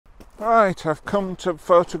Right, I've come to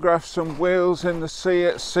photograph some whales in the sea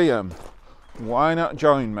at Seaham. Why not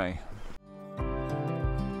join me?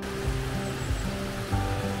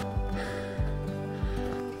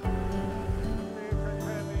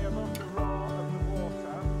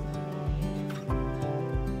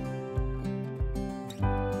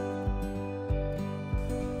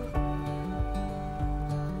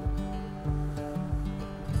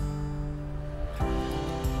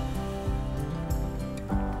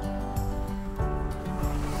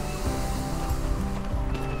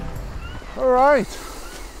 Alright,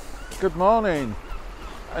 good morning,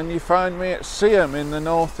 and you find me at Seaham in the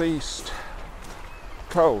northeast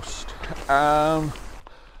coast. I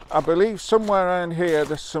believe somewhere around here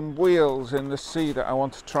there's some whales in the sea that I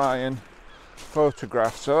want to try and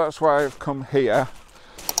photograph, so that's why I've come here,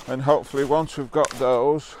 and hopefully once we've got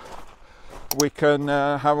those we can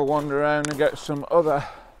have a wander around and get some other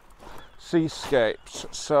seascapes.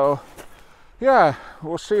 So yeah,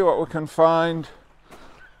 we'll see what we can find.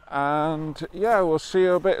 And yeah, we'll see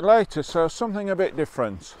you a bit later, so something a bit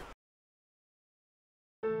different.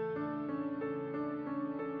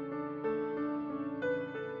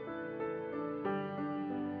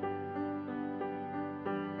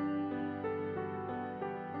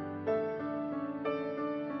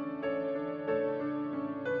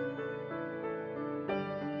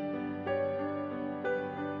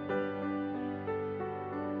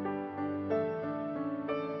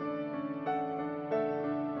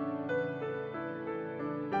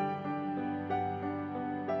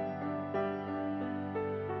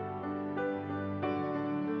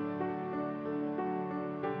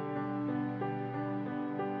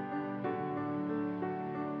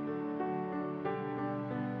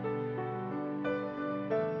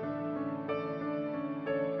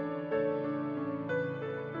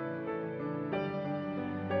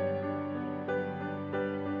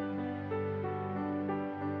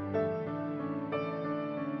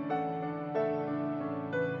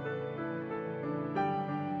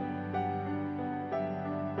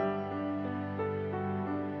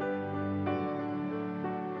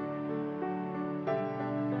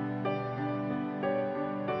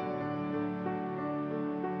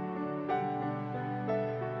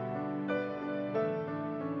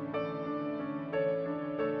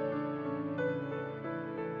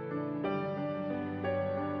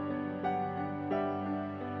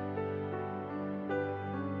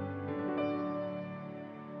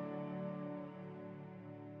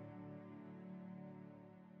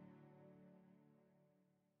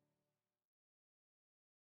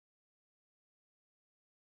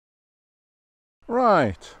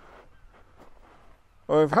 Right,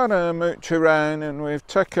 well, we've had a mooch around and we've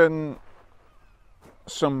taken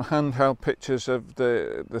some handheld pictures of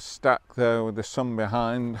the stack there with the sun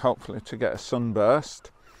behind, hopefully to get a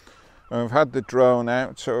sunburst. And we've had the drone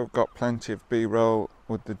out, so we've got plenty of B-roll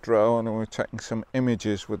with the drone, and we're taking some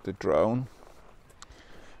images with the drone.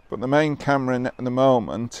 But the main camera at the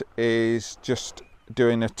moment is just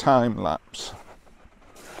doing a time lapse,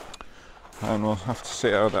 and we'll have to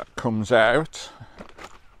see how that comes out.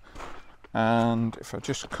 And if I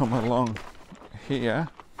just come along here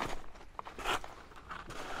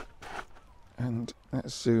and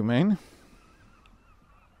let's zoom in.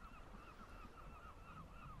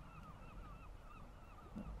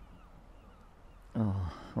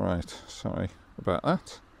 Oh, right, sorry about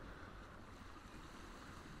that.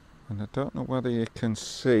 And I don't know whether you can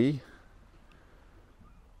see,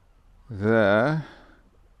 there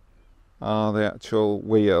are the actual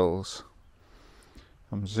wheels.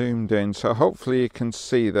 I'm zoomed in, so hopefully you can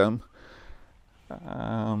see them.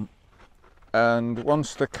 And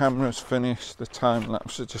once the camera's finished the time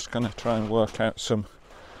lapse, we're just going to try and work out some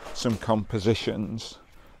compositions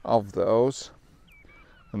of those.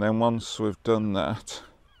 And then once we've done that,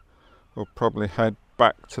 we'll probably head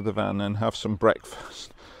back to the van and have some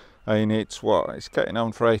breakfast. I mean, it's getting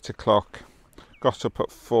on for 8 o'clock. Got up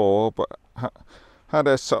at 4, but had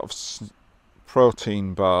a sort of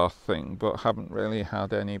protein bar thing, but haven't really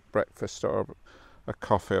had any breakfast or a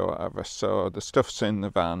coffee or whatever, so the stuff's in the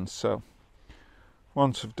van. So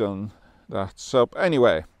once we've done that, so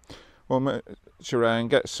anyway, we'll mooch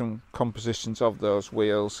around, get some compositions of those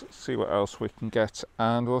wheels, see what else we can get,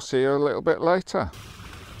 and we'll see you a little bit later.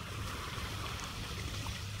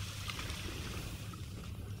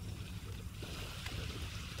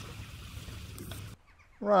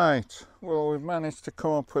 Right, well, we've managed to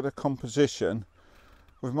come up with a composition.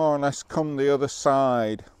 We've more or less come the other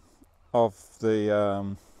side of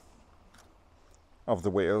the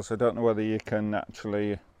wheels. I don't know whether you can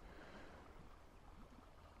actually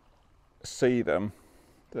see them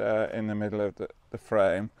there in the middle of the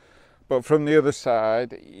frame, but from the other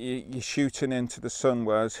side you're shooting into the sun,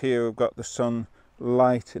 whereas here we've got the sun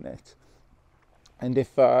lighting it. And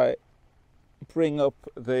if I bring up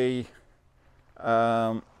the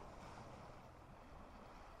 5D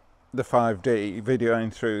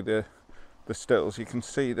videoing through the stills, you can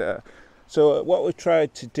see there. So what we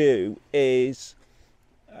tried to do is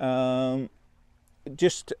I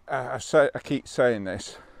keep saying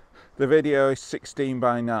this, the video is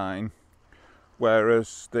 16:9,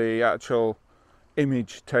 whereas the actual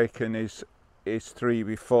image taken is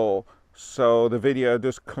 3:4. So the video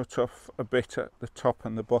does cut off a bit at the top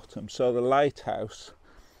and the bottom, so the lighthouse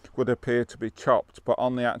would appear to be chopped, but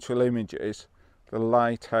on the actual images the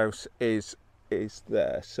lighthouse is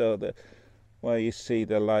there. So where you see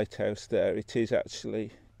the lighthouse there, it is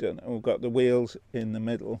actually done. And we've got the wheels in the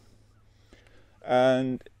middle,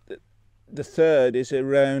 and the third is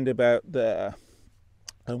around about there.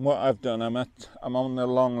 And what I've done, I'm on the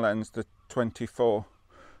long lens, the 70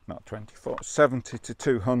 to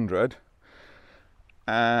 200,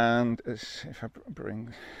 and if I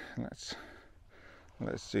bring, let's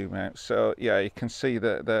zoom out. So yeah, you can see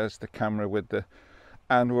that there's the camera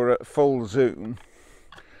and we're at full zoom.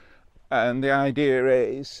 And the idea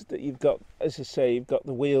is that you've got, as I say, you've got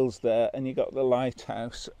the wheels there and you've got the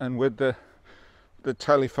lighthouse, and with the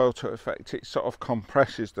telephoto effect it sort of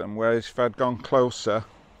compresses them, whereas if I'd gone closer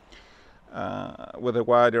with a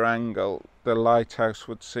wider angle, the lighthouse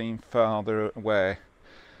would seem farther away.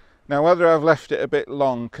 Now whether I've left it a bit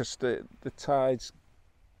long, because the tide's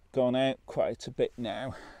gone out quite a bit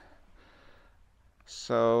now,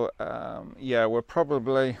 so yeah, we're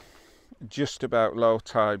probably just about low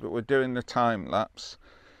tide, but we're doing the time lapse.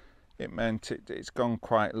 It meant it's gone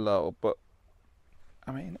quite low, but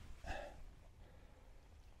I mean,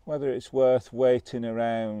 whether it's worth waiting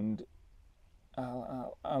around,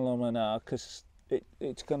 I'll know, because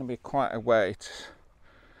it's going to be quite a wait.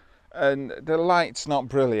 And the light's not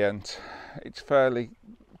brilliant, it's fairly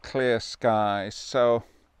clear skies, so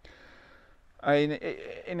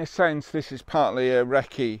in a sense this is partly a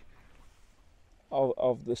recce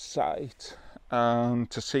of the site,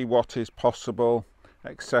 to see what is possible,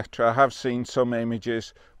 etc. I have seen some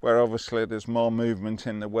images where obviously there's more movement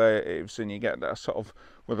in the waves and you get that sort of,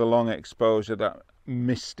 with a long exposure, that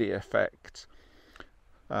misty effect.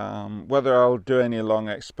 Whether I'll do any long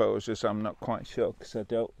exposures I'm not quite sure, because I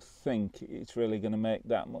don't think it's really going to make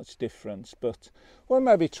that much difference, but we'll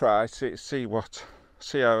maybe try, see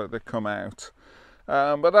how they come out.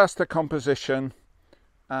 But that's the composition,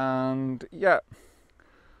 and yeah,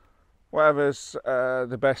 whatever's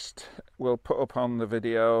the best we'll put up on the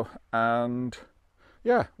video, and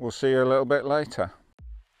yeah, we'll see you a little bit later.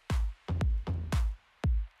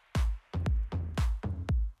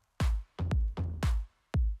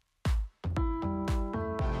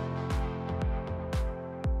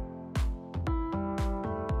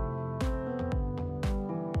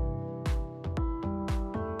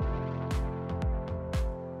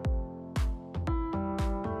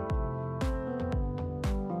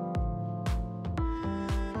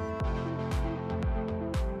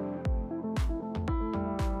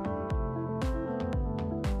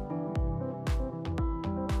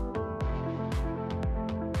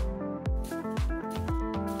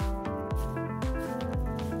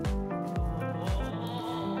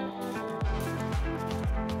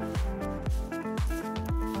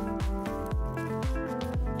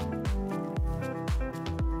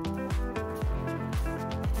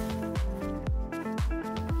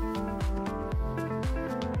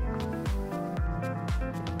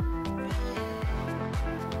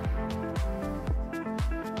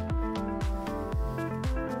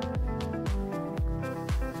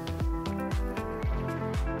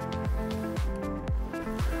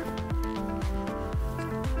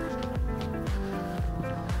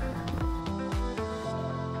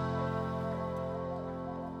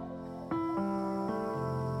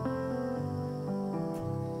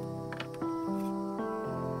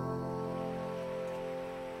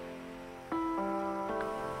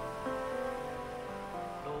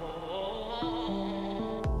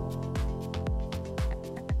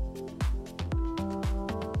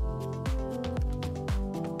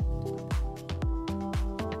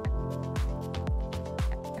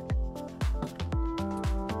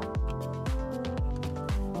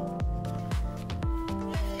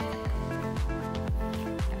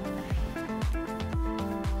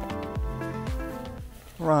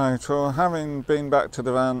 Right, well, having been back to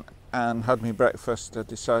the van and had my breakfast, I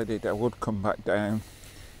decided I would come back down.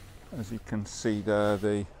 As you can see there,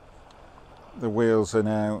 the wheels are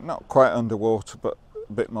now not quite underwater, but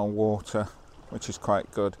a bit more water, which is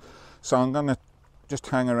quite good. So I'm going to just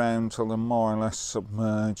hang around till they're more or less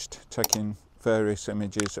submerged, taking various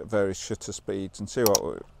images at various shutter speeds and see what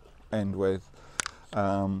we end with.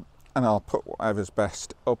 And I'll put whatever's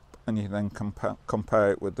best up, and you then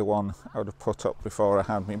compare it with the one I would have put up before I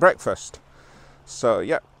had my breakfast. So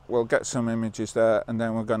yeah, we'll get some images there, and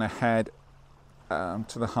then we're going to head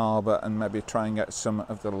to the harbour and maybe try and get some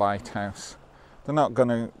of the lighthouse. They're not going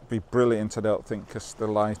to be brilliant, I don't think, because the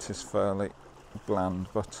light is fairly bland,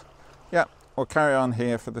 but yeah, we'll carry on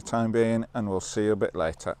here for the time being, and we'll see you a bit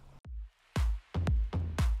later.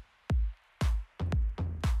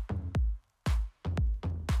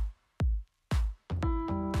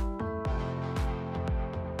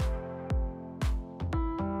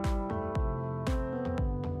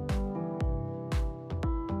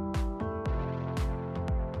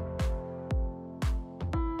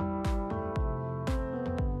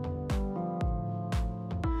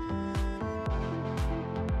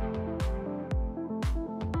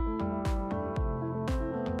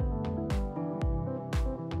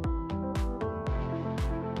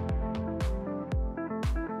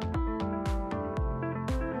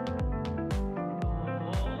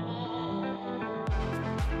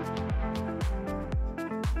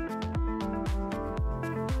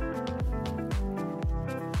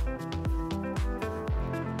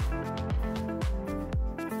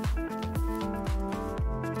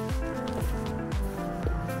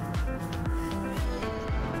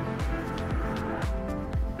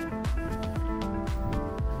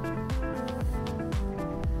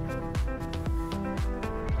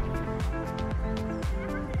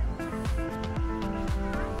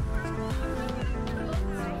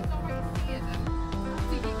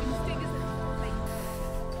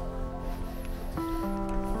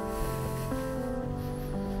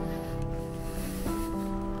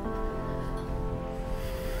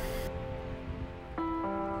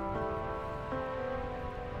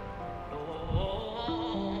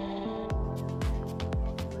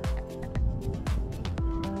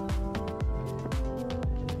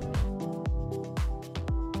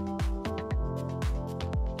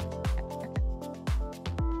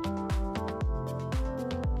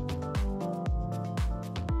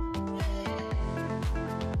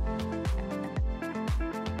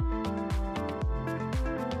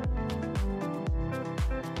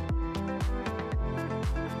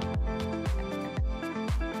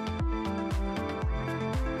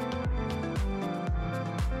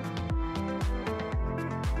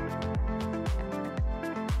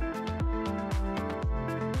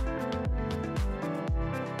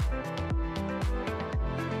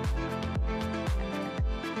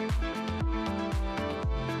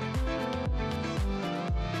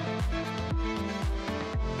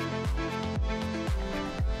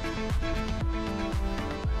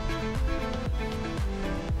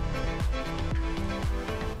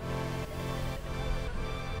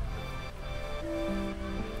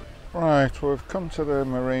 Right, we've come to the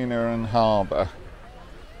marina and harbour,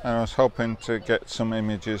 and I was hoping to get some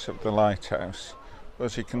images of the lighthouse. But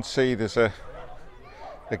as you can see, there's a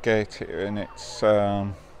gate here, and it's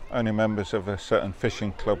only members of a certain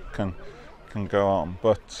fishing club can go on.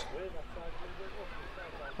 But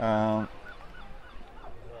I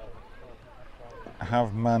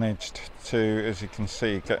have managed to, as you can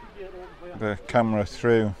see, get the camera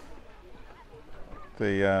through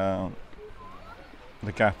the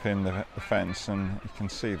gap in the fence, and you can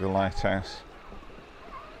see the lighthouse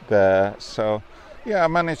there. So yeah, I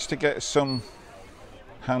managed to get some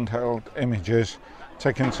handheld images,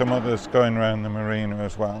 taking some others going around the marina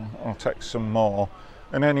as well. I'll take some more,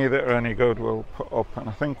 and any that are any good we'll put up, and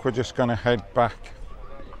I think we're just going to head back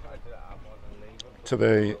to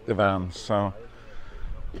the van. So,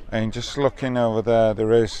 and just looking over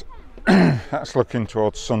there is that's looking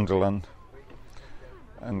towards Sunderland,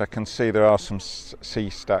 and I can see there are some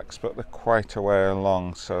sea stacks, but they're quite a way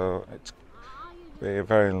along, so it's be a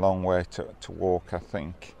very long way to walk, I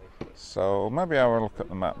think. So maybe I will look at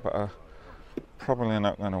the map, but I'm probably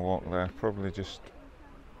not going to walk there. Probably just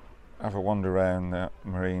have a wander around the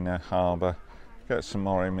marina, harbour, get some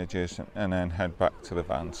more images, and then head back to the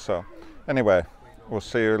van. So anyway, we'll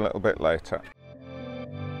see you a little bit later.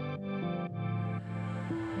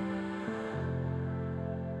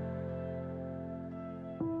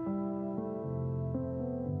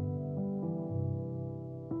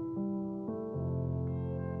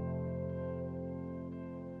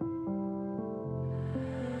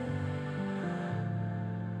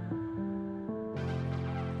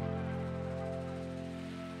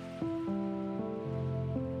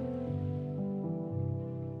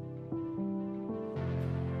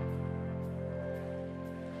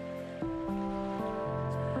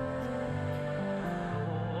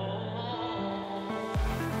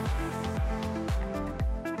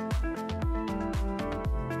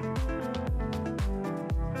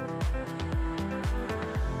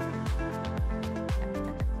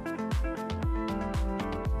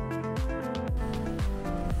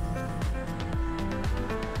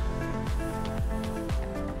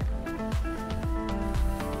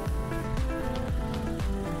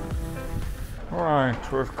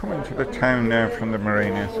 Right, we've come into the town now from the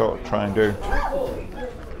marina. I thought I'd try and do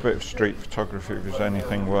a bit of street photography if there's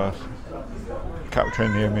anything worth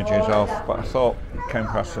capturing the images of, but I thought, came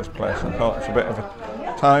past this place and thought it's a bit of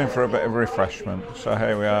a time for a bit of refreshment. So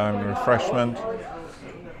here we are in refreshment,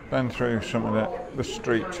 then through some of the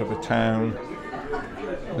streets of the town,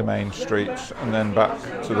 the main streets, and then back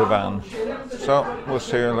to the van. So we'll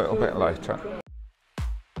see you a little bit later.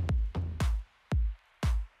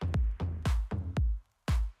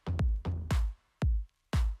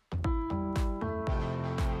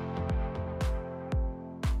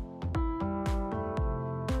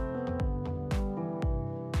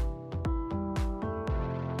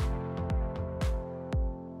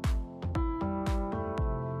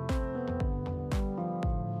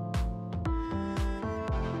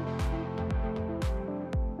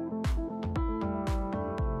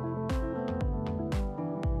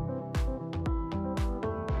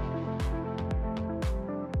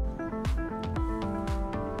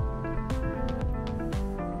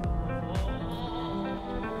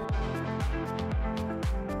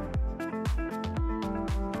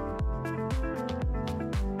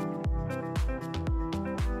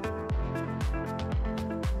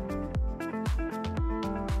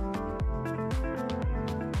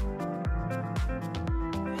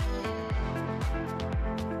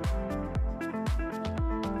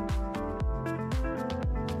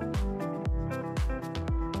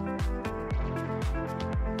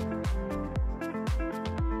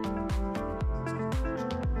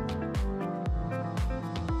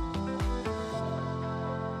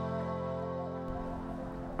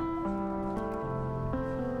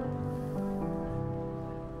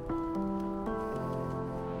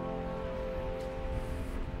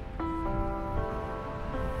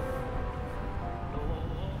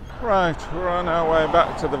 Right, we're on our way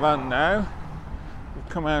back to the van now. We've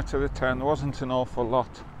come out of the town. There wasn't an awful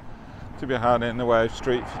lot to be had in the way of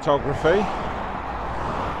street photography.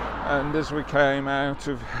 And as we came out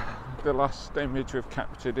of the last image we've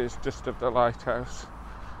captured is just of the lighthouse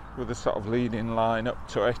with a sort of leading line up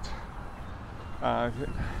to it.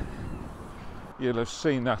 You'll have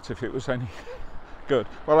seen that if it was any good.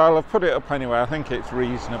 Well, I'll have put it up anyway. I think it's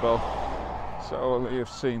reasonable. So you've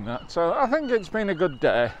seen that. So I think it's been a good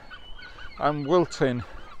day. I'm wilting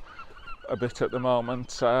a bit at the moment.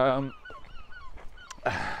 The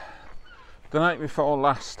night before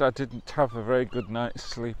last I didn't have a very good night's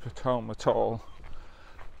sleep at home at all,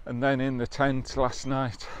 and then in the tent last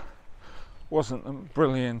night wasn't the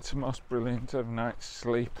most brilliant of night's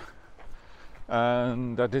sleep,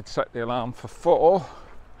 and I did set the alarm for 4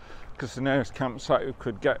 because the nearest campsite we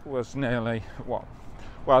could get was nearly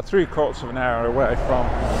 3/4 of an hour away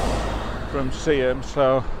from Seaham.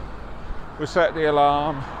 So we set the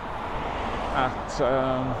alarm at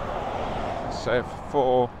say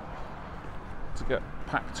 4 to get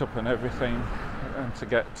packed up and everything, and to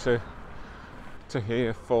get to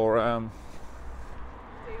here for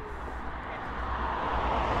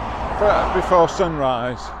before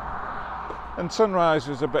sunrise. And sunrise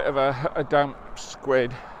was a bit of a damp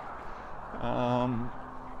squid.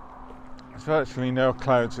 There's virtually no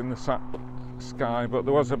clouds in the sky, but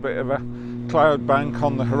there was a bit of a cloud bank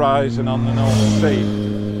on the horizon on the North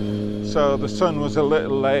Sea, so the sun was a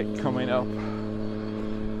little late coming up.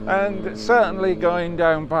 And it's certainly going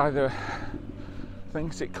down by the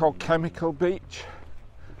things it called Chemical Beach,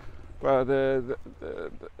 where the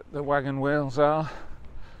waggon wheels are.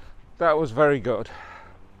 That was very good.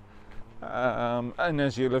 And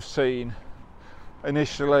as you'll have seen,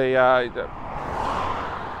 initially I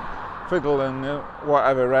fiddle and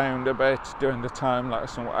whatever around a bit, doing the time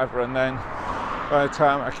lapse and whatever, and then by the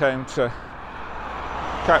time I came to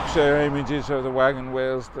capture images of the waggon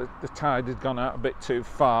wheels, the tide had gone out a bit too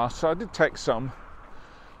far, so I did take some.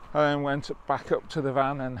 I then went back up to the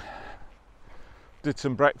van and did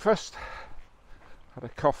some breakfast, had a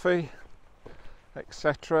coffee,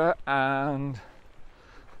 etc. And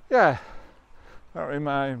yeah, that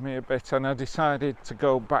reminded me a bit, and I decided to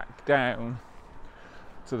go back down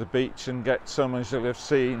to the beach and get some, as you'll have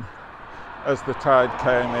seen, as the tide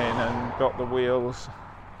came in, and got the wheels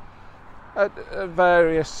at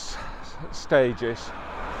various stages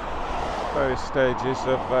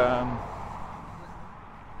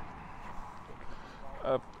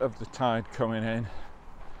of the tide coming in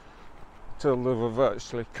till they were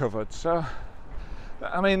virtually covered. So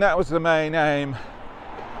I mean, that was the main aim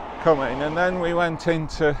coming, and then we went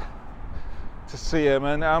into Seaham,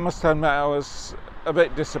 and I must admit I was a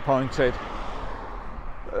bit disappointed.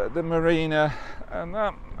 The marina, and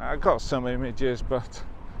I got some images, but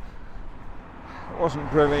it wasn't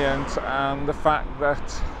brilliant, and the fact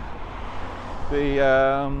that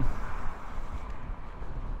the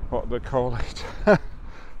what do they call it?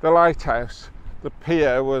 The lighthouse. The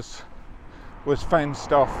pier was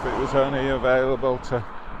fenced off. It was only available to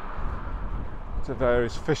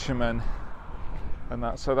various fishermen and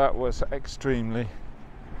that, so that was extremely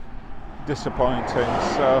disappointing.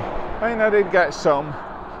 So I mean, I did get some,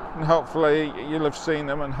 and hopefully you'll have seen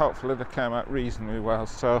them, and hopefully they came out reasonably well.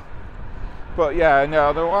 So, but yeah,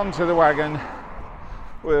 no, the ones with the wagon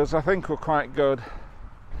wheels I think were quite good.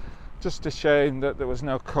 Just a shame that there was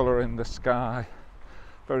no colour in the sky,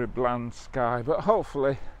 very bland sky, but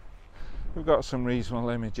hopefully we've got some reasonable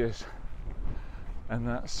images and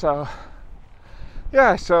that. So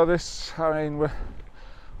yeah, so this, I mean,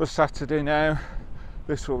 we're Saturday now.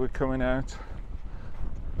 This will be coming out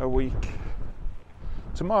a week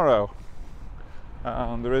tomorrow,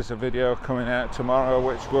 and there is a video coming out tomorrow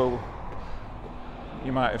which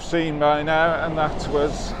you might have seen by now, and that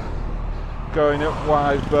was going up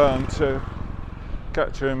Wyburn to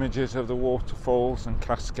capture images of the waterfalls and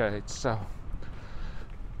cascades. So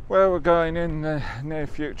where we're going in the near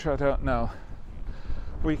future, I don't know.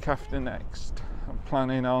 Week after next, I'm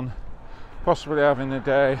planning on possibly having a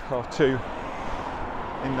day or two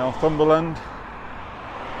in Northumberland,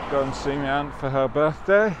 go and see my aunt for her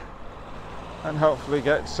birthday, and hopefully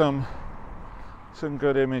get some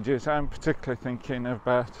good images. I'm particularly thinking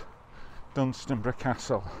about Dunstanburgh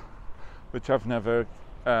Castle, which I've never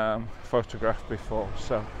photographed before.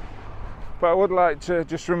 So, but I would like to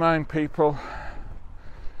just remind people,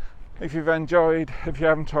 if you've enjoyed, if you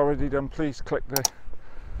haven't already done, please click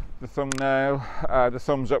the thumbnail, the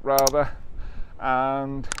thumbs up rather,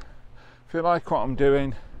 and if you like what I'm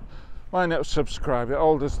doing, why not subscribe? It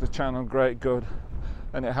all does the channel great good,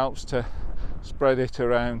 and it helps to spread it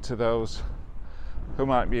around to those who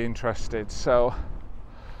might be interested. So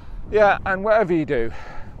yeah, and whatever you do,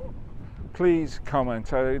 please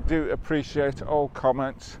comment. I do appreciate all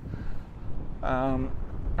comments, and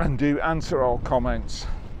do answer all comments,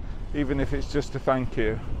 even if it's just a thank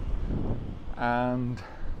you. And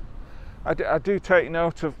I do take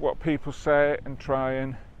note of what people say and try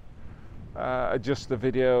and adjust the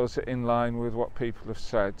videos in line with what people have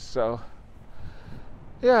said. So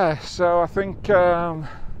yeah, so I think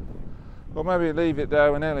we'll maybe leave it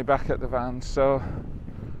there. We're nearly back at the van, so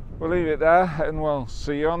we'll leave it there, and we'll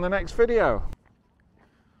see you on the next video.